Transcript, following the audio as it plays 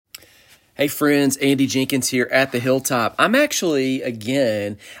Hey friends, Andy Jenkins here at the Hilltop. I'm actually,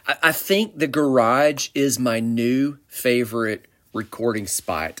 I think the garage is my new favorite recording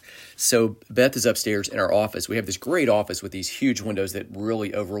spot. So Beth is upstairs in our office. We have this great office with these huge windows that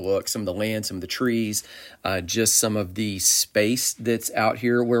really overlook some of the land, some of the trees, just some of the space that's out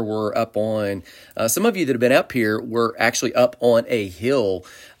here where we're up on. Some of you that have been up here were actually up on a hill,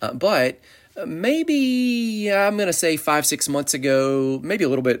 but maybe I'm going to say 5-6 months ago, maybe a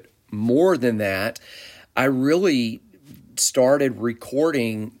little bit more than that, I really started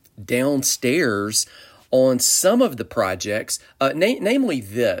recording downstairs on some of the projects, namely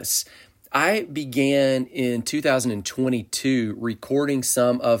this. I began in 2022 recording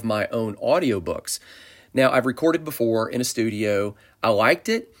some of my own audiobooks. Now, I've recorded before in a studio. I liked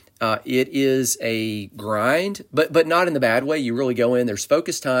it. It is a grind, but not in the bad way. You really go in, there's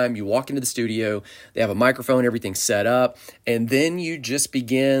focus time, you walk into the studio, they have a microphone, everything's set up, and then you just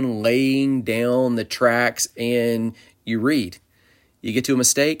begin laying down the tracks and you read. You get to a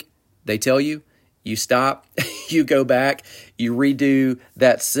mistake, they tell you, you stop, you go back, you redo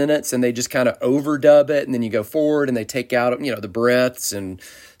that sentence, and they just kind of overdub it, and then you go forward and they take out, the breaths and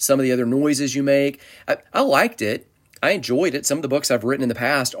some of the other noises you make. I liked it. I enjoyed it. Some of the books I've written in the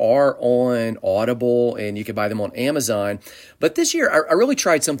past are on Audible, and you can buy them on Amazon. But this year, I really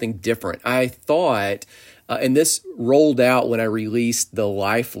tried something different. I thought, and this rolled out when I released the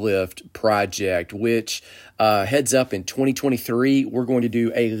Life Lift project, which heads up in 2023. We're going to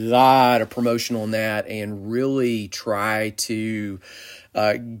do a lot of promotion on that and really try to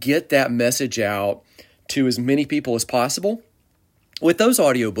get that message out to as many people as possible. With those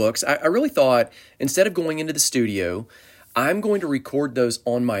audiobooks, I really thought, instead of going into the studio, I'm going to record those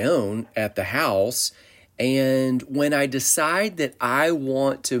on my own at the house. And when I decide that I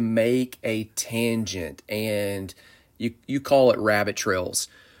want to make a tangent, and you call it rabbit trails,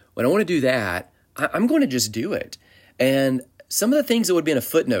 when I want to do that, I'm going to just do it. And some of the things that would be in a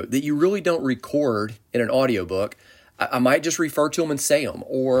footnote that you really don't record in an audiobook, I might just refer to them and say them.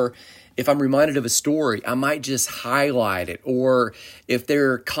 Or if I'm reminded of a story, I might just highlight it. Or if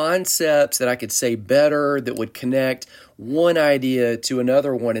there are concepts that I could say better that would connect one idea to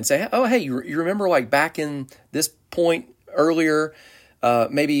another one and say, oh, hey, you remember like back in this point earlier,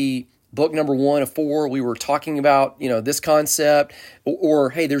 maybe book number 1 of 4, we were talking about, this concept, or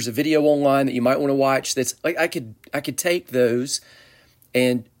hey, there's a video online that you might want to watch. That's like, I could take those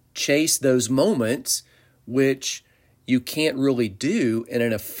and chase those moments, which you can't really do in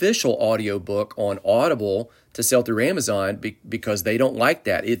an official audiobook on Audible to sell through Amazon because they don't like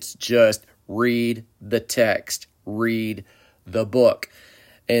that. It's just read the text, read the book.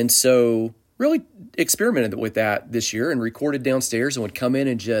 And so really experimented with that this year and recorded downstairs and would come in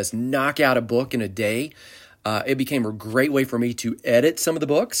and just knock out a book in a day. It became a great way for me to edit some of the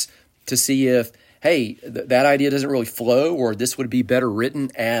books to see if, hey, that idea doesn't really flow, or this would be better written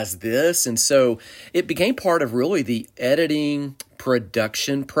as this. And so it became part of really the editing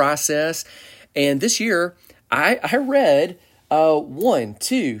production process. And this year, I read 1,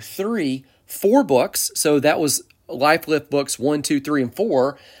 2, 3, 4 books. So that was Life Lift books 1, 2, 3, and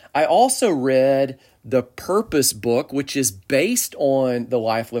 4. I also read the Purpose book, which is based on the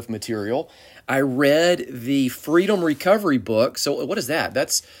Life Lift material. I read the Freedom Recovery book. So what is that?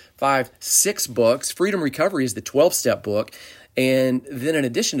 That's 5, 6 books. Freedom Recovery is the 12-step book. And then in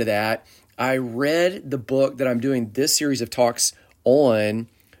addition to that, I read the book that I'm doing this series of talks on,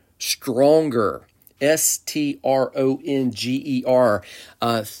 Stronger, Stronger,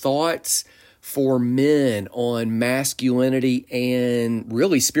 Thoughts for Men on Masculinity and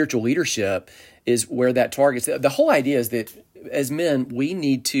really spiritual leadership is where that targets. The whole idea is that as men, we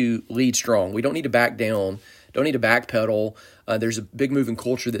need to lead strong. We don't need to back down, don't need to backpedal. There's a big move in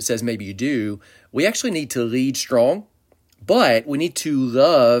culture that says maybe you do. We actually need to lead strong, but we need to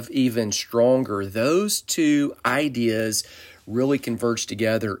love even stronger. Those two ideas really converge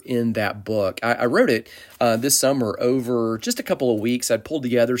together in that book. I wrote it this summer over just a couple of weeks. I'd pulled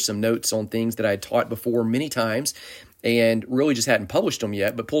together some notes on things that I'd taught before many times and really just hadn't published them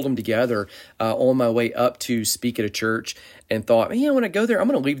yet, but pulled them together on my way up to speak at a church and thought, when I go there, I'm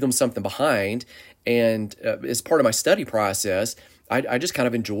going to leave them something behind. And as part of my study process, I just kind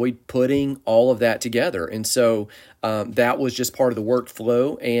of enjoyed putting all of that together. And so that was just part of the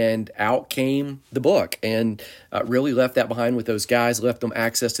workflow, and out came the book, and really left that behind with those guys, left them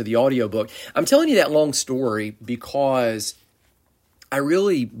access to the audiobook. I'm telling you that long story because I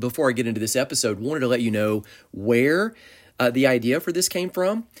really, before I get into this episode, wanted to let you know where the idea for this came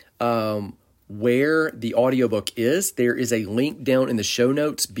from. where the audiobook is, there is a link down in the show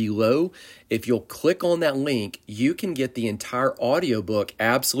notes below. If you'll click on that link, you can get the entire audiobook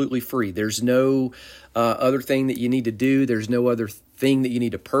absolutely free. There's no other thing that you need to do. There's no other thing that you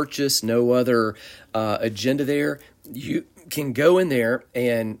need to purchase, no other agenda there. You can go in there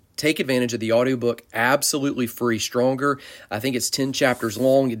and take advantage of the audiobook absolutely free. Stronger. I think it's 10 chapters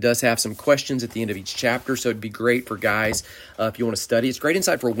long. It does have some questions at the end of each chapter, so it'd be great for guys if you want to study. It's great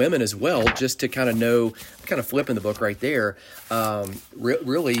insight for women as well, just to kind of know, kind of flipping the book right there,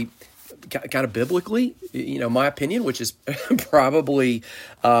 really kind of biblically, my opinion, which is probably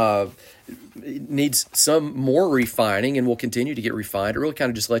needs some more refining and will continue to get refined. It really kind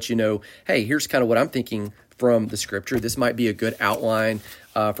of just lets you know, hey, here's kind of what I'm thinking from the scripture. This might be a good outline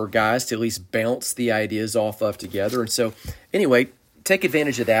for guys to at least bounce the ideas off of together. And so anyway, take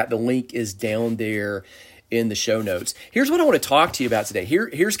advantage of that. The link is down there in the show notes. Here's what I want to talk to you about today.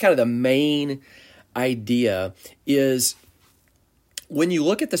 Here's kind of the main idea is when you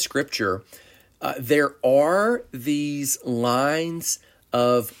look at the scripture, there are these lines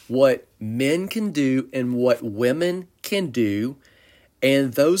of what men can do and what women can do.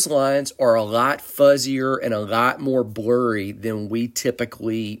 And those lines are a lot fuzzier and a lot more blurry than we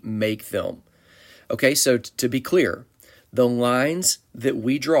typically make them. Okay, so to be clear, the lines that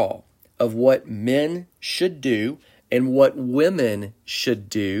we draw of what men should do and what women should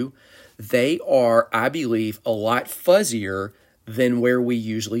do, they are, I believe, a lot fuzzier than where we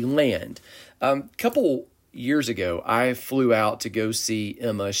usually land. A couple years ago, I flew out to go see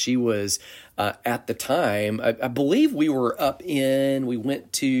Emma. She was, at the time, I believe we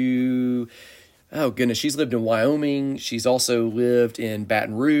went to, oh goodness, she's lived in Wyoming. She's also lived in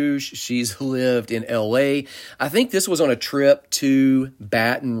Baton Rouge. She's lived in LA. I think this was on a trip to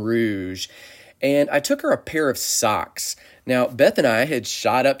Baton Rouge. And I took her a pair of socks. Now, Beth and I had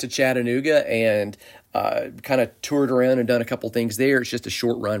shot up to Chattanooga and kind of toured around and done a couple things there. It's just a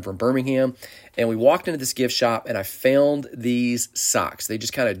short run from Birmingham. And we walked into this gift shop and I found these socks. They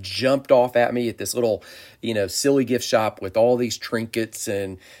just kind of jumped off at me at this little, silly gift shop with all these trinkets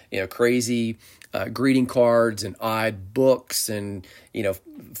and, crazy greeting cards and odd books and,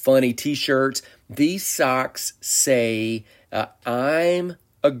 funny t-shirts. These socks say, I'm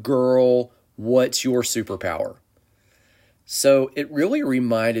a girl. What's your superpower? So it really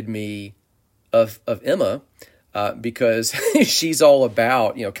reminded me of Emma, because she's all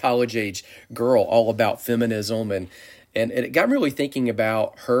about, college age girl, all about feminism. And it got me really thinking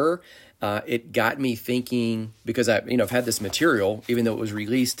about her. It got me thinking because I've had this material, even though it was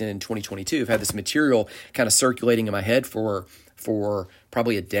released in 2022, I've had this material kind of circulating in my head for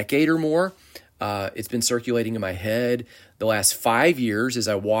probably a decade or more. It's been circulating in my head the last 5 years as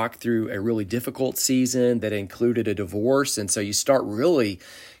I walked through a really difficult season that included a divorce. And so you start really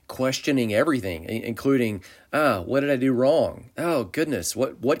questioning everything, including, what did I do wrong? Oh, goodness,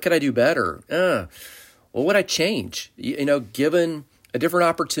 what could I do better? What would I change, given a different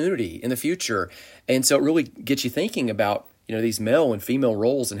opportunity in the future? And so it really gets you thinking about, these male and female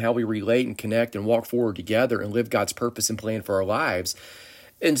roles and how we relate and connect and walk forward together and live God's purpose and plan for our lives.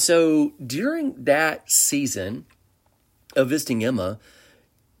 And so during that season of visiting Emma,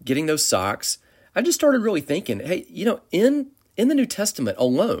 getting those socks, I just started really thinking, hey, in the New Testament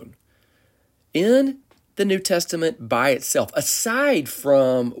alone, in the New Testament by itself, aside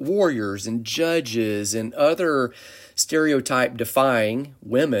from warriors and judges and other stereotype-defying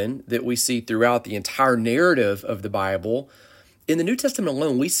women that we see throughout the entire narrative of the Bible, in the New Testament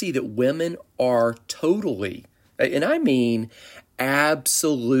alone, we see that women are totally, and I mean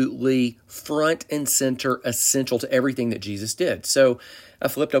absolutely front and center, essential to everything that Jesus did. So I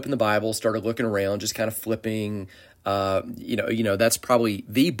flipped open the Bible, started looking around, just kind of flipping. That's probably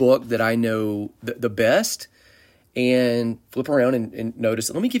the book that I know the best, and flip around and notice.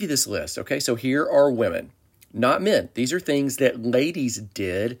 Let me give you this list. Okay, so here are women, not men. These are things that ladies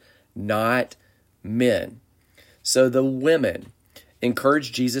did, not men. So the women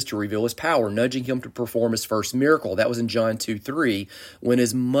encouraged Jesus to reveal his power, nudging him to perform his first miracle. That was in John 2:3, when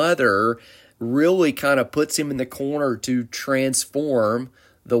his mother really kind of puts him in the corner to transform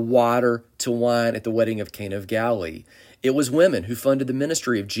the water to wine at the wedding of Cana of Galilee. It was women who funded the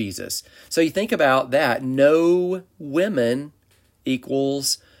ministry of Jesus. So you think about that. No women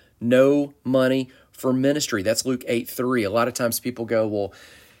equals no money for ministry. That's Luke 8:3. A lot of times people go, well,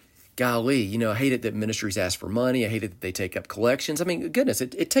 golly, I hate it that ministries ask for money. I hate it that they take up collections. I mean, goodness,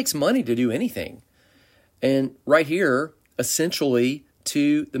 it takes money to do anything. And right here, essentially,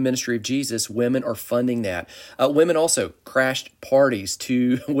 to the ministry of Jesus, women are funding that. Women also crashed parties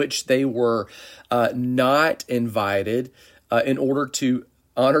to which they were not invited in order to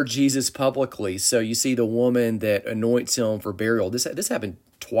honor Jesus publicly. So you see the woman that anoints him for burial. This happened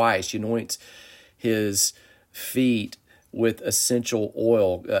twice. She anoints his feet with essential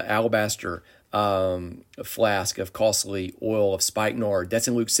oil, alabaster flask of costly oil of spikenard. That's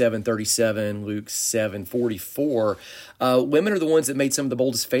in Luke 7:37, Luke 7:44. Women are the ones that made some of the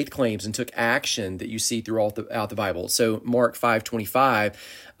boldest faith claims and took action that you see throughout the Bible. So Mark 5:25,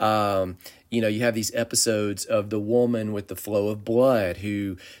 you have these episodes of the woman with the flow of blood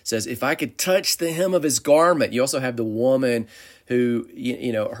who says, if I could touch the hem of his garment. You also have the woman who,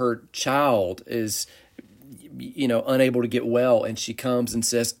 her child is unable to get well, and she comes and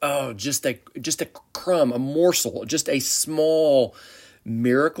says, oh, just a crumb, a morsel, just a small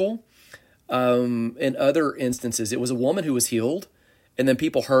miracle. In other instances, it was a woman who was healed, and then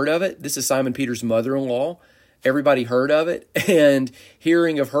people heard of it. This is Simon Peter's mother-in-law. Everybody heard of it, and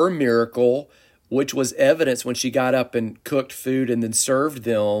hearing of her miracle, which was evidence when she got up and cooked food and then served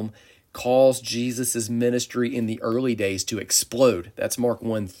them, caused Jesus' ministry in the early days to explode. That's Mark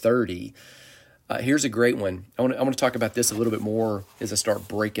 1:30. Here's a great one. I want to talk about this a little bit more as I start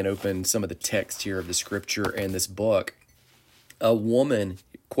breaking open some of the text here of the scripture and this book. A woman,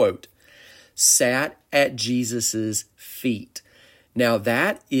 quote, sat at Jesus's feet. Now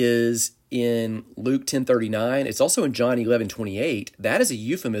that is in Luke 10:39. It's also in John 11:28. That is a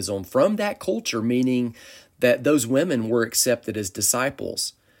euphemism from that culture, meaning that those women were accepted as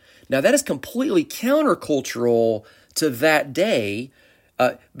disciples. Now that is completely countercultural to that day,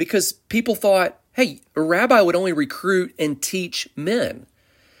 because people thought, hey, a rabbi would only recruit and teach men.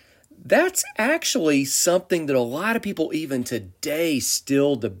 That's actually something that a lot of people even today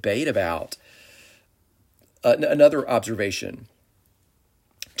still debate about. Another observation,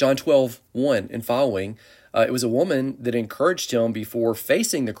 John 12:1 and following, it was a woman that encouraged him before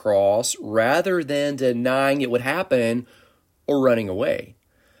facing the cross rather than denying it would happen or running away.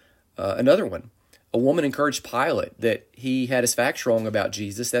 Another one, a woman encouraged Pilate that he had his facts wrong about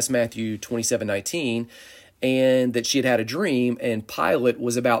Jesus. That's Matthew 27:19, and that she had had a dream, and Pilate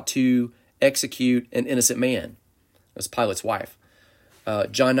was about to execute an innocent man. That's Pilate's wife.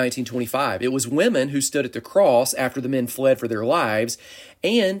 John 19:25. It was women who stood at the cross after the men fled for their lives,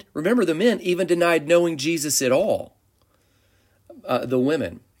 and remember, the men even denied knowing Jesus at all. The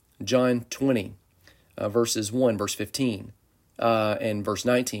women, John 20, verses 1, verse 15, and verse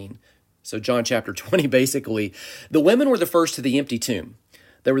 19. So John chapter 20, basically, the women were the first to the empty tomb.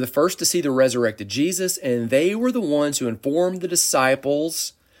 They were the first to see the resurrected Jesus, and they were the ones who informed the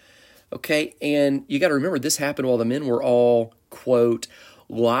disciples. Okay, and you got to remember, this happened while the men were all, quote,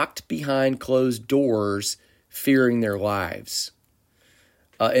 locked behind closed doors, fearing their lives.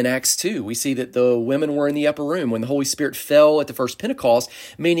 In Acts 2, we see that the women were in the upper room when the Holy Spirit fell at the first Pentecost,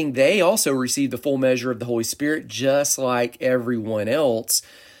 meaning they also received the full measure of the Holy Spirit, just like everyone else.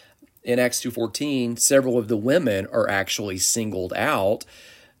 In Acts 2:14, several of the women are actually singled out.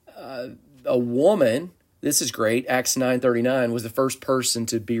 A woman, this is great, Acts 9:39, was the first person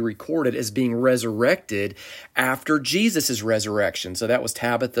to be recorded as being resurrected after Jesus' resurrection. So that was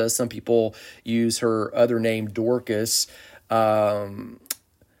Tabitha. Some people use her other name, Dorcas.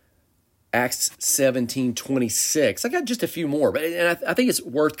 Acts 17:26. I got just a few more, but I think it's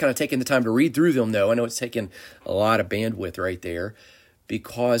worth kind of taking the time to read through them, though. I know it's taking a lot of bandwidth right there,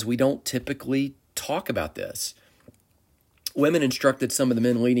 because we don't typically talk about this. Women instructed some of the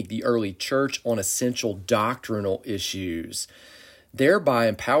men leading the early church on essential doctrinal issues, thereby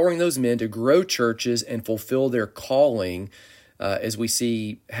empowering those men to grow churches and fulfill their calling, as we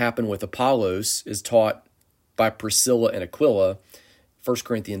see happen with Apollos, is taught by Priscilla and Aquila. 1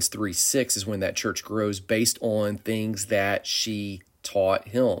 Corinthians 3:6 is when that church grows based on things that she taught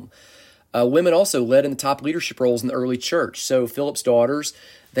him. Women also led in the top leadership roles in the early church. So Philip's daughters,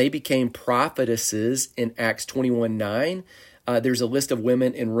 they became prophetesses in Acts 21:9. There's a list of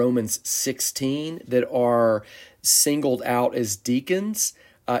women in Romans 16 that are singled out as deacons,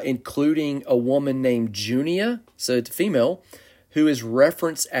 including a woman named Junia, so it's a female, who is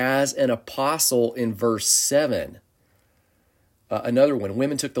referenced as an apostle in verse 7. Another one,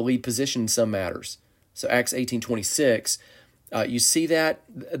 women took the lead position in some matters. So Acts 18:26. You see that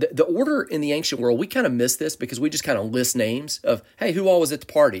the order in the ancient world, we kind of miss this because we just kind of list names of, hey, who all was at the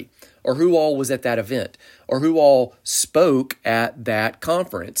party, or who all was at that event, or who all spoke at that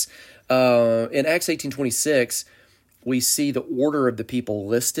conference. In Acts 18:26, we see the order of the people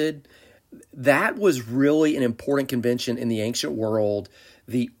listed. That was really an important convention in the ancient world.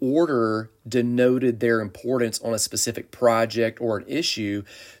 The order denoted their importance on a specific project or an issue.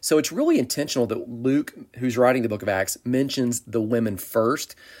 So it's really intentional that Luke, who's writing the book of Acts, mentions the women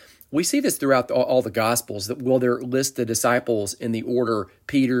first. We see this throughout all the Gospels, that they'll list the disciples in the order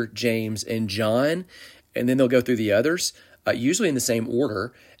Peter, James, and John, and then they'll go through the others, usually in the same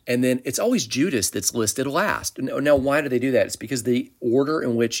order. And then it's always Judas that's listed last. Now, why do they do that? It's because the order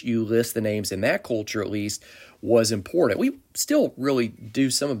in which you list the names in that culture, at least, was important. We still really do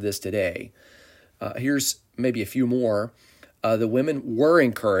some of this today. Here's maybe a few more. The women were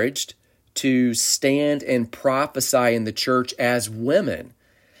encouraged to stand and prophesy in the church as women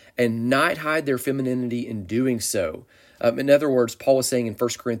and not hide their femininity in doing so. In other words, Paul was saying in 1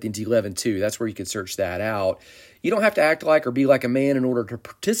 Corinthians 11:2, that's where you could search that out. You don't have to act like or be like a man in order to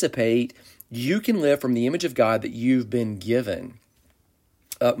participate. You can live from the image of God that you've been given.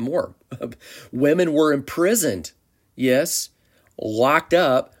 More. Women were imprisoned, yes, locked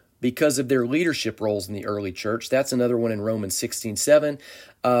up because of their leadership roles in the early church. That's another one in Romans 16:7.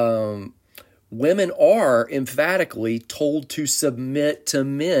 Women are emphatically told to submit to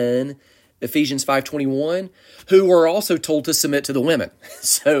men, Ephesians 5:21, who are also told to submit to the women.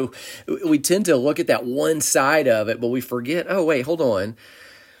 So we tend to look at that one side of it, but we forget, oh, wait, hold on.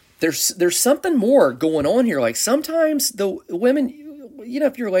 There's something more going on here. Like sometimes the women,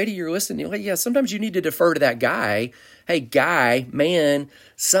 if you're a lady, you're listening, you're like, yeah, sometimes you need to defer to that guy. Hey, guy, man,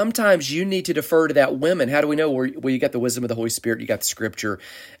 sometimes you need to defer to that woman. How do we know? Well, you got the wisdom of the Holy Spirit, you got the scripture,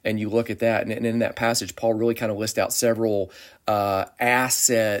 and you look at that. And in that passage, Paul really kind of lists out several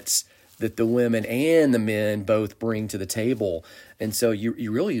assets that the women and the men both bring to the table. And so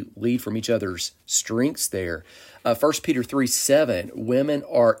you really lead from each other's strengths there. 1 Peter 3:7, women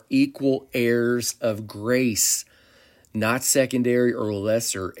are equal heirs of grace, not secondary or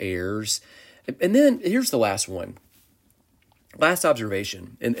lesser heirs. And then here's the last one. Last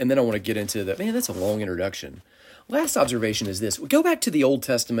observation, and then I want to get into that's a long introduction. Last observation is this. We go back to the Old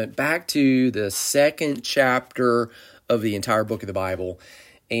Testament, back to the second chapter of the entire book of the Bible.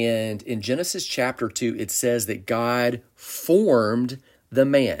 And in Genesis chapter 2, it says that God formed the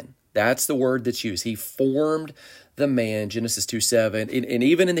man. That's the word that's used. He formed the man, Genesis 2:7. And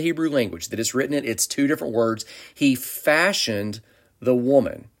even in the Hebrew language that it's written in, it's two different words. He fashioned the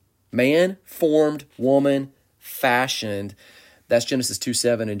woman. Man formed, woman fashioned. That's Genesis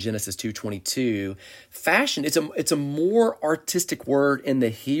 2:7 and Genesis 2:22. Fashion, it's a more artistic word in the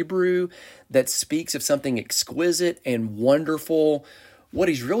Hebrew that speaks of something exquisite and wonderful. What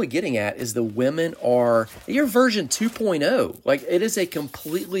he's really getting at is the women are your version 2.0. Like it is a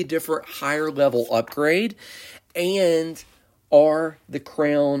completely different higher level upgrade and are the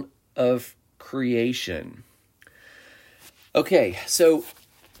crown of creation. Okay, so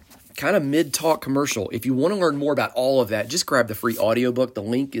kind of mid-talk commercial. If you want to learn more about all of that, just grab the free audiobook. The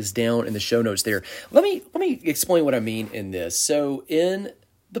link is down in the show notes there. Let me explain what I mean in this. So in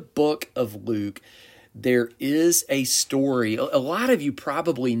the book of Luke, there is a story. A lot of you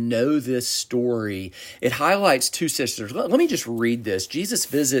probably know this story. It highlights two sisters. Let me just read this. Jesus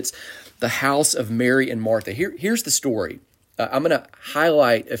visits the house of Mary and Martha. Here's the story. I'm going to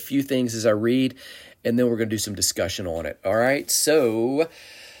highlight a few things as I read, and then we're going to do some discussion on it. All right? So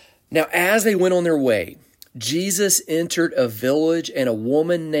now, as they went on their way, Jesus entered a village, and a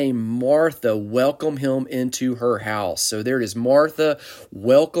woman named Martha welcomed him into her house. So there it is. Martha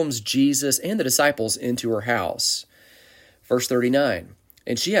welcomes Jesus and the disciples into her house. Verse 39,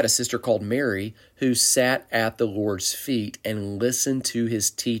 and she had a sister called Mary who sat at the Lord's feet and listened to his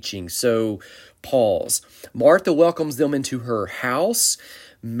teaching. So pause. Martha welcomes them into her house.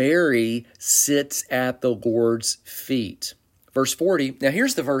 Mary sits at the Lord's feet. Verse 40, now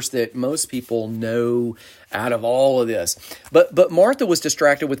here's the verse that most people know out of all of this. But Martha was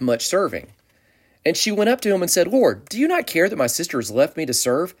distracted with much serving. And she went up to him and said, Lord, do you not care that my sister has left me to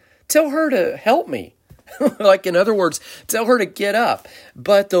serve? Tell her to help me. Like in other words, tell her to get up.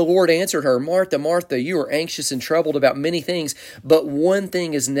 But the Lord answered her, Martha, Martha, you are anxious and troubled about many things, but one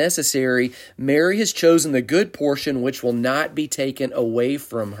thing is necessary. Mary has chosen the good portion, which will not be taken away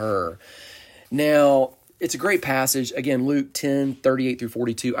from her. Now, it's a great passage. Again, Luke 10:38 through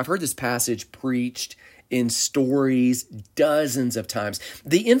 42. I've heard this passage preached in stories dozens of times.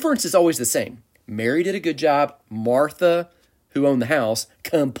 The inference is always the same. Mary did a good job. Martha, who owned the house,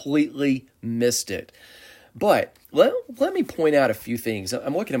 completely missed it. But let me point out a few things.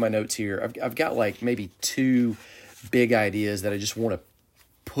 I'm looking at my notes here. I've got like maybe two big ideas that I just want to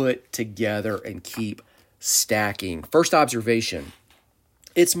put together and keep stacking. First observation,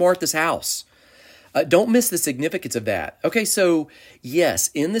 it's Martha's house. Don't miss the significance of that. Okay, so yes,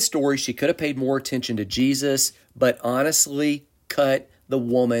 in the story, she could have paid more attention to Jesus, but honestly cut the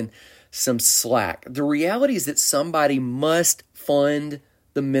woman some slack. The reality is that somebody must fund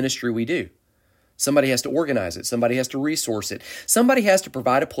the ministry we do. Somebody has to organize it. Somebody has to resource it. Somebody has to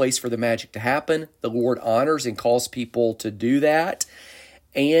provide a place for the magic to happen. The Lord honors and calls people to do that.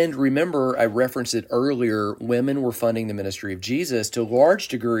 And remember, I referenced it earlier, women were funding the ministry of Jesus to a large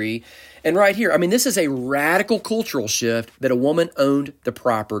degree. And right here, this is a radical cultural shift that a woman owned the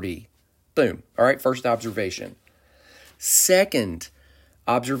property. Boom. All right, first observation. Second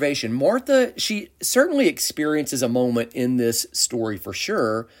observation, Martha, she certainly experiences a moment in this story for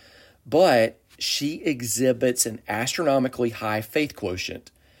sure, but she exhibits an astronomically high faith quotient.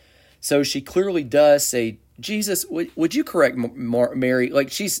 So she clearly does say, Jesus, would you correct Mary? Like,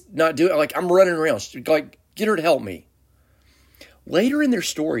 she's not doing, like, I'm running around. Like, get her to help me. Later in their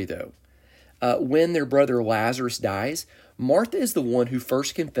story, though, when their brother Lazarus dies, Martha is the one who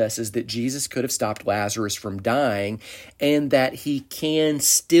first confesses that Jesus could have stopped Lazarus from dying and that he can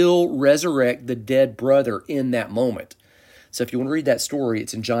still resurrect the dead brother in that moment. So if you want to read that story,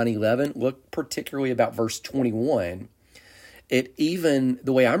 it's in John 11. Look particularly about verse 21. It even,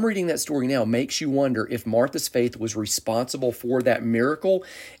 the way I'm reading that story now, makes you wonder if Martha's faith was responsible for that miracle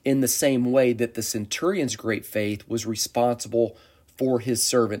in the same way that the centurion's great faith was responsible for his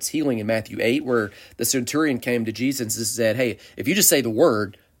servant's healing in Matthew 8, where the centurion came to Jesus and said, hey, if you just say the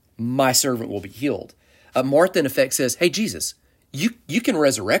word, my servant will be healed. Martha, in effect, says, hey, Jesus, you can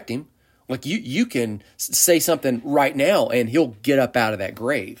resurrect him. Like, you can say something right now and he'll get up out of that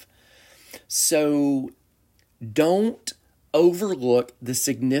grave. So don't overlook the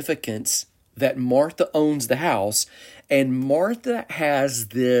significance that Martha owns the house, and Martha has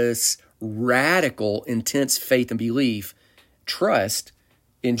this radical, intense faith and belief, trust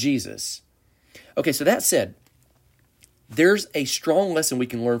in Jesus. Okay, so that said, there's a strong lesson we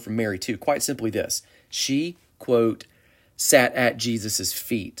can learn from Mary too. Quite simply this. She, quote, sat at Jesus's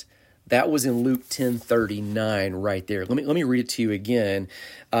feet. That was in Luke 10:39 right there. Let me read it to you again.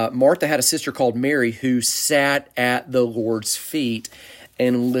 Martha had a sister called Mary who sat at the Lord's feet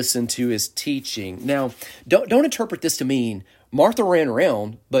and listened to his teaching. Now, don't interpret this to mean Martha ran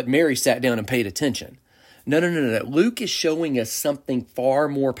around, but Mary sat down and paid attention. No. Luke is showing us something far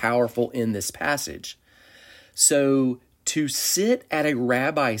more powerful in this passage. So to sit at a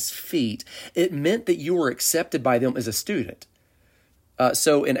rabbi's feet, it meant that you were accepted by them as a student.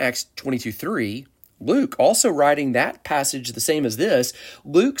 So in Acts 22:3, Luke, also writing that passage the same as this,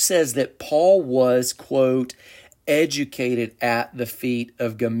 Luke says that Paul was, quote, educated at the feet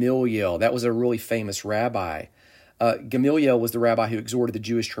of Gamaliel. That was a really famous rabbi. Gamaliel was the rabbi who exhorted the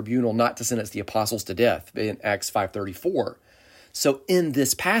Jewish tribunal not to sentence the apostles to death in Acts 5:34. So in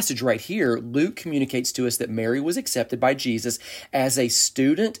this passage right here, Luke communicates to us that Mary was accepted by Jesus as a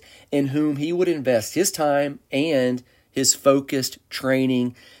student in whom he would invest his time and his focused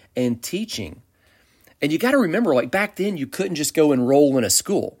training and teaching. And you got to remember, like back then, you couldn't just go enroll in a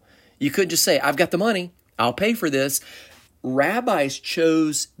school. You couldn't just say, I've got the money, I'll pay for this. Rabbis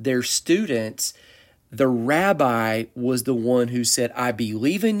chose their students. The rabbi was the one who said, I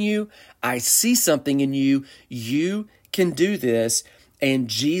believe in you, I see something in you, you can do this. And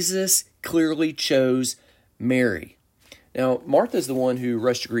Jesus clearly chose Mary. Now, Martha's the one who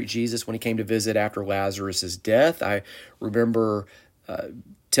rushed to greet Jesus when he came to visit after Lazarus' death. I remember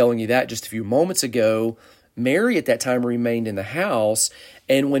telling you that just a few moments ago. Mary at that time remained in the house,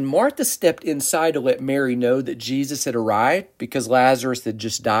 and when Martha stepped inside to let Mary know that Jesus had arrived because Lazarus had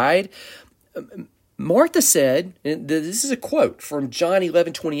just died, Martha said, and this is a quote from John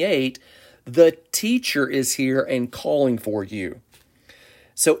 11:28, the teacher is here and calling for you.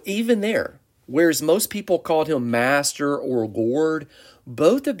 So even there, whereas most people called him master or Lord,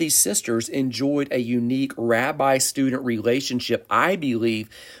 both of these sisters enjoyed a unique rabbi-student relationship, I believe,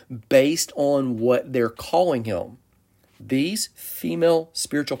 based on what they're calling him. These female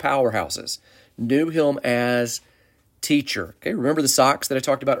spiritual powerhouses knew him as teacher. Okay, remember the socks that I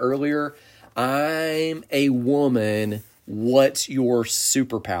talked about earlier? I'm a woman. What's your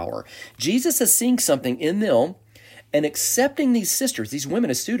superpower? Jesus is seeing something in them and accepting these sisters, these women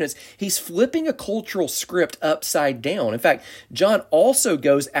as students. He's flipping a cultural script upside down. In fact, John also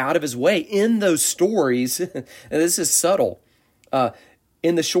goes out of his way in those stories, and this is subtle,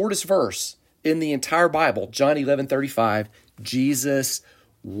 in the shortest verse in the entire Bible, John 11:35, Jesus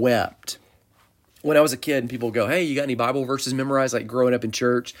wept. When I was a kid and people go, hey, you got any Bible verses memorized? Like growing up in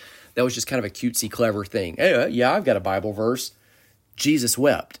church, that was just kind of a cutesy, clever thing. Hey, yeah, I've got a Bible verse. Jesus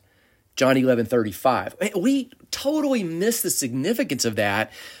wept. John 11:35. We totally missed the significance of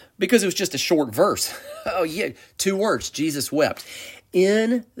that because it was just a short verse. Oh yeah, 2 words, Jesus wept.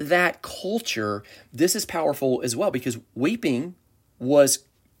 In that culture, this is powerful as well because weeping was,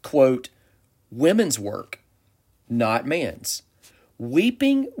 quote, women's work, not man's.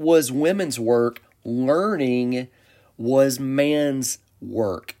 Weeping was women's work, learning was man's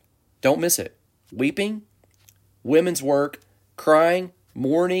work. Don't miss it. Weeping, women's work. Crying,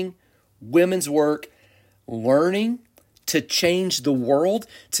 mourning, women's work. Learning to change the world,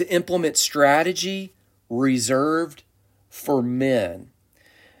 to implement strategy reserved for men.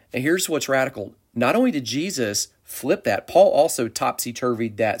 And here's what's radical. Not only did Jesus flip that, Paul also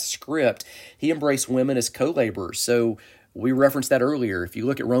topsy-turvied that script. He embraced women as co-laborers. So we referenced that earlier. If you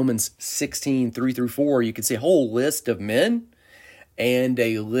look at Romans 16, 3-4, you can see a whole list of men and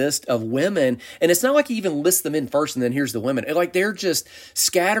a list of women. And it's not like he even lists them in first and then here's the women. Like they're just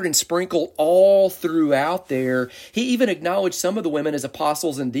scattered and sprinkled all throughout there. He even acknowledged some of the women as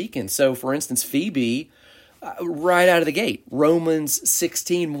apostles and deacons. So for instance, Phoebe, right out of the gate, Romans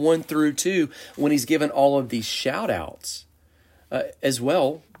 16, 1-2, when he's given all of these shout outs. As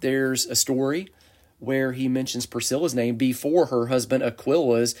well, there's a story where he mentions Priscilla's name before her husband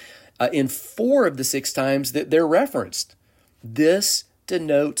Aquila's in 4 of the 6 times that they're referenced. This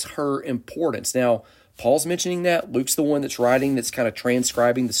denotes her importance. Now, Paul's mentioning that. Luke's the one that's writing, that's kind of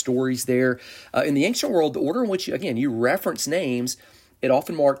transcribing the stories there. In the ancient world, the order in which, you reference names, it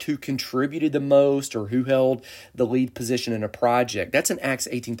often marked who contributed the most or who held the lead position in a project. That's in Acts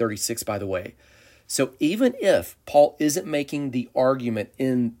 18:36, by the way. So even if Paul isn't making the argument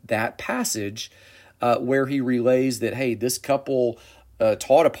in that passage where he relays that, hey, this couple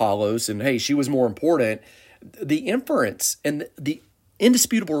taught Apollos and, hey, she was more important, the inference and the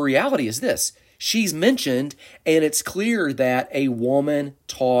indisputable reality is this. She's mentioned, and it's clear that a woman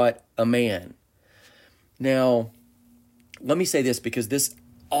taught a man. Now, let me say this because this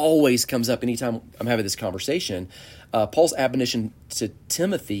always comes up anytime I'm having this conversation. Paul's admonition to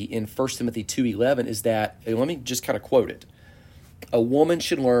Timothy in 1 Timothy 2:11 is that, let me just kind of quote it. A woman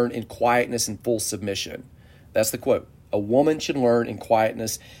should learn in quietness and full submission. That's the quote. A woman should learn in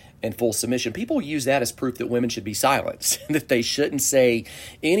quietness and full submission. People use that as proof that women should be silenced, that they shouldn't say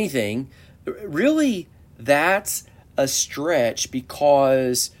anything. Really, that's a stretch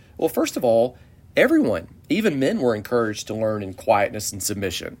because, well, first of all, everyone, even men, were encouraged to learn in quietness and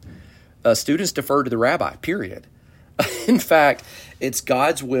submission. Students defer to the rabbi, period. In fact, it's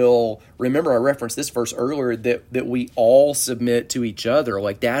God's will. Remember, I referenced this verse earlier that we all submit to each other.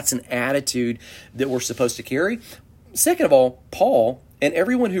 Like that's an attitude that we're supposed to carry. Second of all, Paul and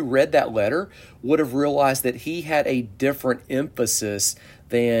everyone who read that letter would have realized that he had a different emphasis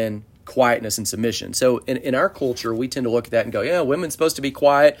than quietness and submission. So in our culture, we tend to look at that and go, yeah, women's supposed to be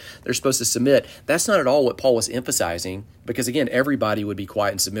quiet. They're supposed to submit. That's not at all what Paul was emphasizing because, again, everybody would be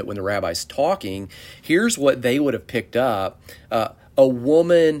quiet and submit when the rabbi's talking. Here's what they would have picked up. A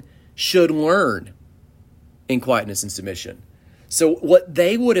woman should learn in quietness and submission. So what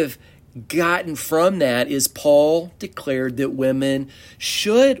they would have gotten from that is Paul declared that women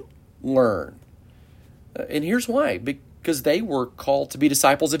should learn. And here's why. Because they were called to be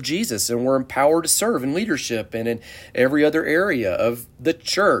disciples of Jesus and were empowered to serve in leadership and in every other area of the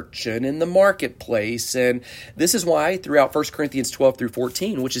church and in the marketplace. And this is why throughout 1 Corinthians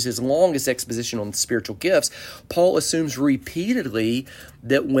 12-14, which is his longest exposition on spiritual gifts, Paul assumes repeatedly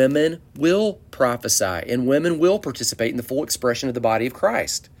that women will prophesy and women will participate in the full expression of the body of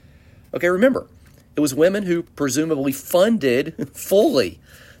Christ. Okay, remember, it was women who presumably funded fully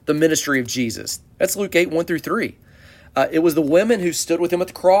the ministry of Jesus. That's Luke 8, 1-3. It was the women who stood with him at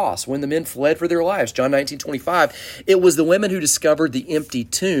the cross when the men fled for their lives, John 19:25. It was the women who discovered the empty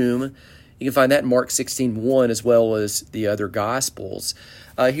tomb. You can find that in Mark 16:1 as well as the other Gospels.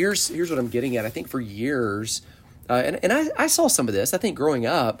 Here's what I'm getting at. I think for years, and I saw some of this. I think growing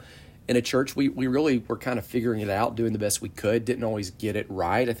up in a church, we really were kind of figuring it out, doing the best we could, didn't always get it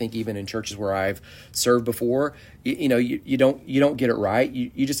right. I think even in churches where I've served before, you don't get it right.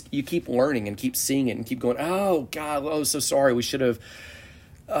 You keep learning and keep seeing it and keep going, oh God, oh, so sorry, we should have,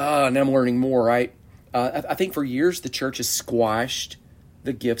 now I'm learning more, right? I think for years the church has squashed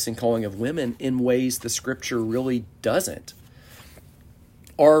the gifts and calling of women in ways the scripture really doesn't.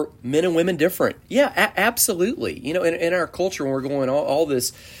 Are men and women different? Yeah, absolutely. In our culture, when we're going all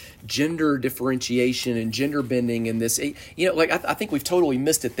this gender differentiation and gender bending and this, I think we've totally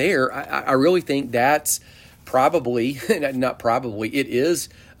missed it there. I really think that's probably, not probably, it is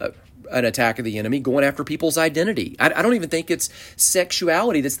an attack of the enemy going after people's identity. I don't even think it's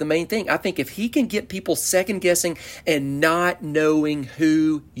sexuality that's the main thing. I think if he can get people second guessing and not knowing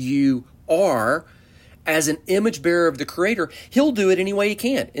who you are, as an image bearer of the Creator, he'll do it any way he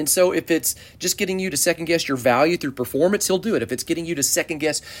can. And so if it's just getting you to second guess your value through performance, he'll do it. If it's getting you to second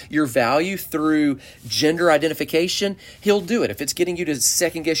guess your value through gender identification, he'll do it. If it's getting you to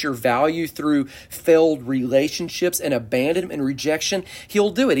second guess your value through failed relationships and abandonment and rejection,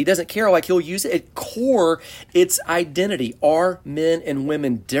 he'll do it. He doesn't care. Like, he'll use it. At core, it's identity. Are men and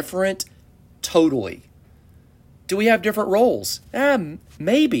women different? Totally. Do we have different roles?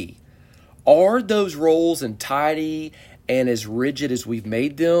 Maybe. Are those roles entirely and as rigid as we've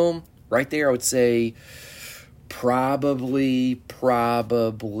made them? Right there, I would say probably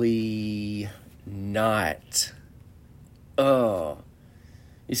not. Oh,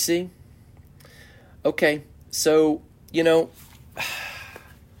 you see? Okay, so,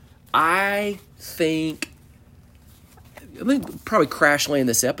 I think, I'm going to probably crash land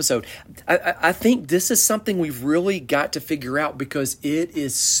this episode. I think this is something we've really got to figure out because it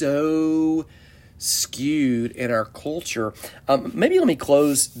is so skewed in our culture. Maybe let me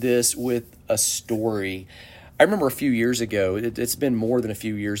close this with a story. I remember a few years ago, it's been more than a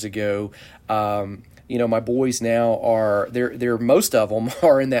few years ago, my boys now are, they're most of them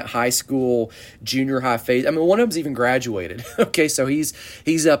are in that high school, junior high phase. I mean, one of them's even graduated. Okay, so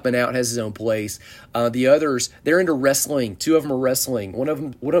he's up and out, has his own place. The others, they're into wrestling. Two of them are wrestling. One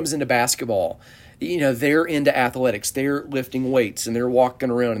of them's into basketball. They're into athletics. They're lifting weights and they're walking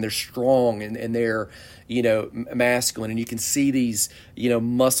around and they're strong and they're, masculine. And you can see these,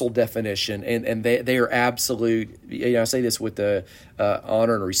 muscle definition and they are absolute, I say this with the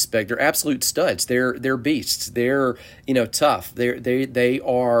honor and respect. They're absolute studs. They're beasts. They're, tough. They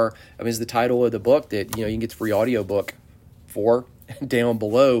are, is the title of the book that, you can get the free audiobook for down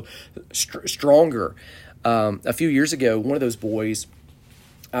below, Stronger. A few years ago, one of those boys,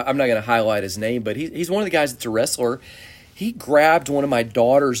 I'm not going to highlight his name, but he's one of the guys that's a wrestler. He grabbed one of my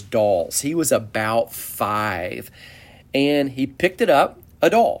daughter's dolls. He was about 5, and he picked it up, a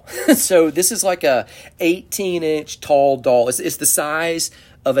doll. So this is like a 18-inch tall doll. It's the size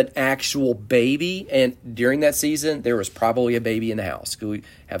of an actual baby, and during that season, there was probably a baby in the house because we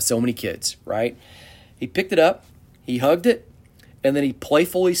have so many kids, right? He picked it up, he hugged it, and then he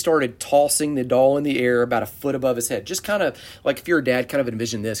playfully started tossing the doll in the air about a foot above his head. Just kind of like, if you're a dad, kind of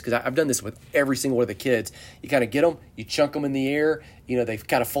envision this, because I've done this with every single one of the kids. You kind of get them, you chunk them in the air, they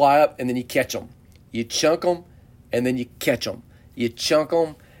kind of fly up, and then you catch them. You chunk them, and then you catch them. You chunk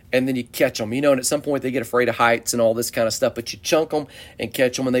them, and then you catch them. And at some point they get afraid of heights and all this kind of stuff, but you chunk them and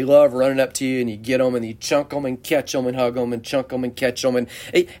catch them, and they love running up to you, and you get them, and you chunk them and catch them and hug them and chunk them and catch them. And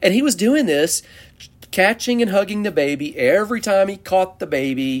he was doing this, catching and hugging the baby every time he caught the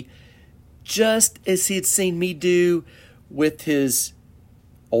baby, just as he had seen me do with his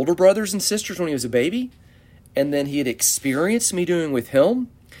older brothers and sisters when he was a baby. And then he had experienced me doing with him.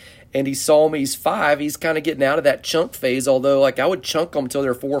 And he saw me, he's 5, he's kind of getting out of that chunk phase, although I would chunk them until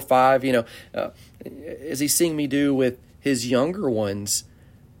they're 4 or 5, as he's seeing me do with his younger ones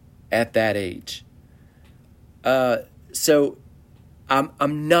at that age. So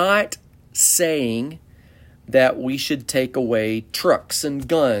I'm not saying that we should take away trucks and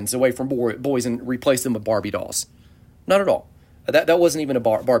guns away from boys and replace them with Barbie dolls. Not at all. That wasn't even a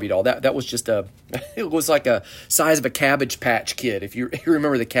Barbie doll. That was just it was like a size of a Cabbage Patch Kid. If you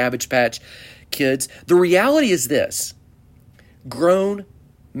remember the Cabbage Patch Kids. The reality is this: grown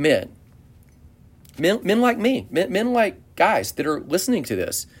men like me, men like guys that are listening to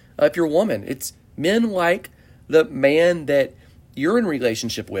this. If you're a woman, it's men like the man that you're in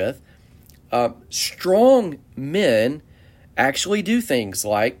relationship with. Strong men actually do things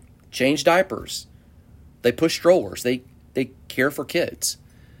like change diapers. They push strollers. They care for kids.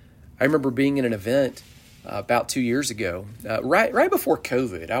 I remember being in an event about 2 years ago, right before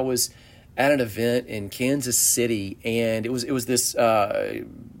COVID. I was at an event in Kansas City, and it was this a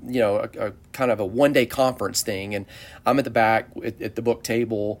kind of a one-day conference thing, and I'm at the back at the book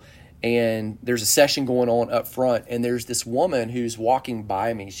table. And there's a session going on up front, and there's this woman who's walking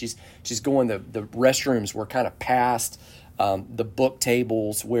by me. She's going, the restrooms were kind of past the book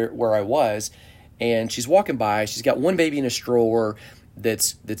tables where I was, and she's walking by. She's got one baby in a stroller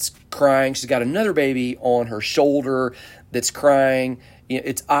that's crying. She's got another baby on her shoulder that's crying.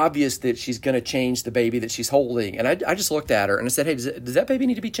 It's obvious that she's going to change the baby that she's holding. And I just looked at her and I said, "Hey, does that baby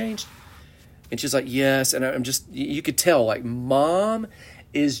need to be changed?" And she's like, "Yes." And I'm just, you could tell, like, mom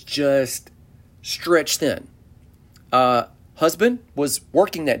is just stretched thin. Husband was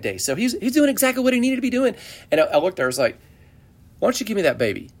working that day, so he's doing exactly what he needed to be doing. And I looked at her, I was like, "Why don't you give me that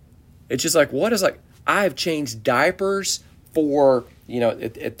baby?" It's just like, what? Is like, I have changed diapers for,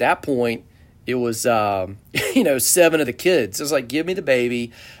 at that point, it was, 7 of the kids. I was like, "Give me the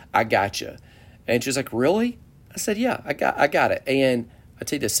baby, I got you." And she's like, really? I said, yeah, I got it. And I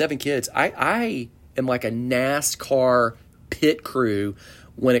tell you this, 7 kids, I am like a NASCAR pit crew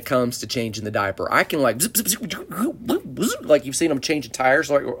when it comes to changing the diaper. I can like, zip, zip, zip, like you've seen them changing tires,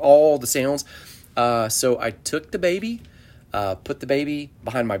 like all the sounds. So I took the baby, put the baby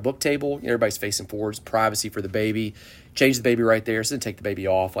behind my book table. Everybody's facing forwards, privacy for the baby. Changed the baby right there. So didn't take the baby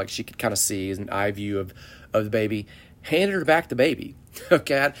off. Like she could kind of see as an eye view of the baby. Handed her back the baby.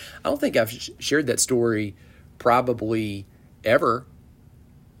 Okay, I don't think I've shared that story probably ever.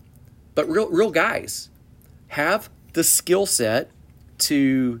 But real guys have the skill set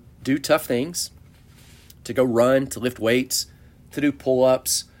to do tough things, to go run, to lift weights, to do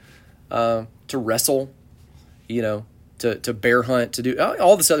pull-ups, to wrestle, to bear hunt, to do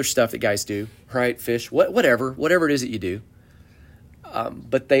all this other stuff that guys do, right? Fish, whatever it is that you do.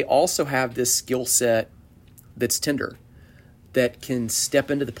 But they also have this skill set that's tender, that can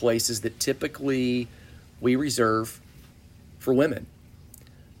step into the places that typically we reserve for women.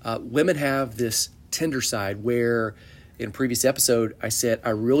 Women have this tender side where, in a previous episode, I said I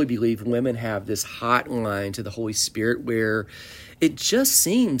really believe women have this hotline to the Holy Spirit where it just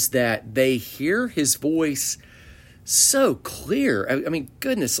seems that they hear his voice so clear. I mean,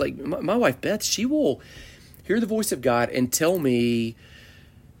 goodness, like my wife Beth, she will hear the voice of God and tell me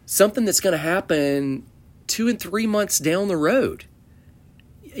something that's going to happen 2 and 3 months down the road.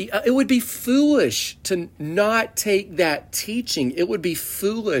 It would be foolish to not take that teaching. It would be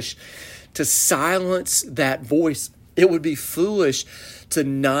foolish to silence that voice. It would be foolish to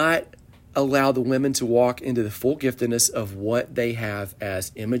not allow the women to walk into the full giftedness of what they have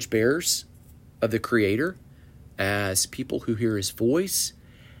as image bearers of the Creator, as people who hear his voice,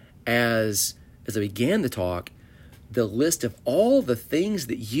 as I began to talk, the list of all the things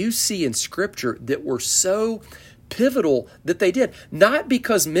that you see in Scripture that were so pivotal that they did, not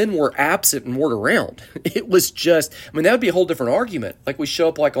because men were absent and weren't around. It was just, that would be a whole different argument. Like we show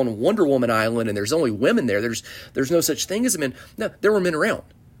up like on Wonder Woman Island and there's only women there. There's no such thing as men. No, there were men around.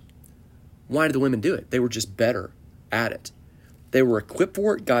 Why did the women do it? They were just better at it. They were equipped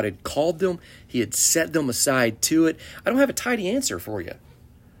for it. God had called them. He had set them aside to it. I don't have a tidy answer for you,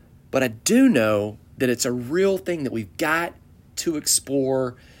 but I do know that it's a real thing that we've got to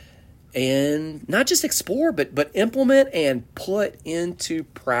explore, and not just explore, but implement and put into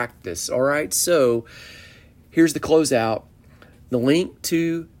practice. All right, so here's the closeout. The link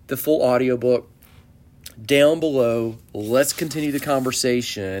to the full audiobook down below. Let's continue the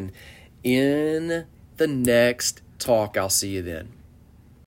conversation in the next talk. I'll see you then.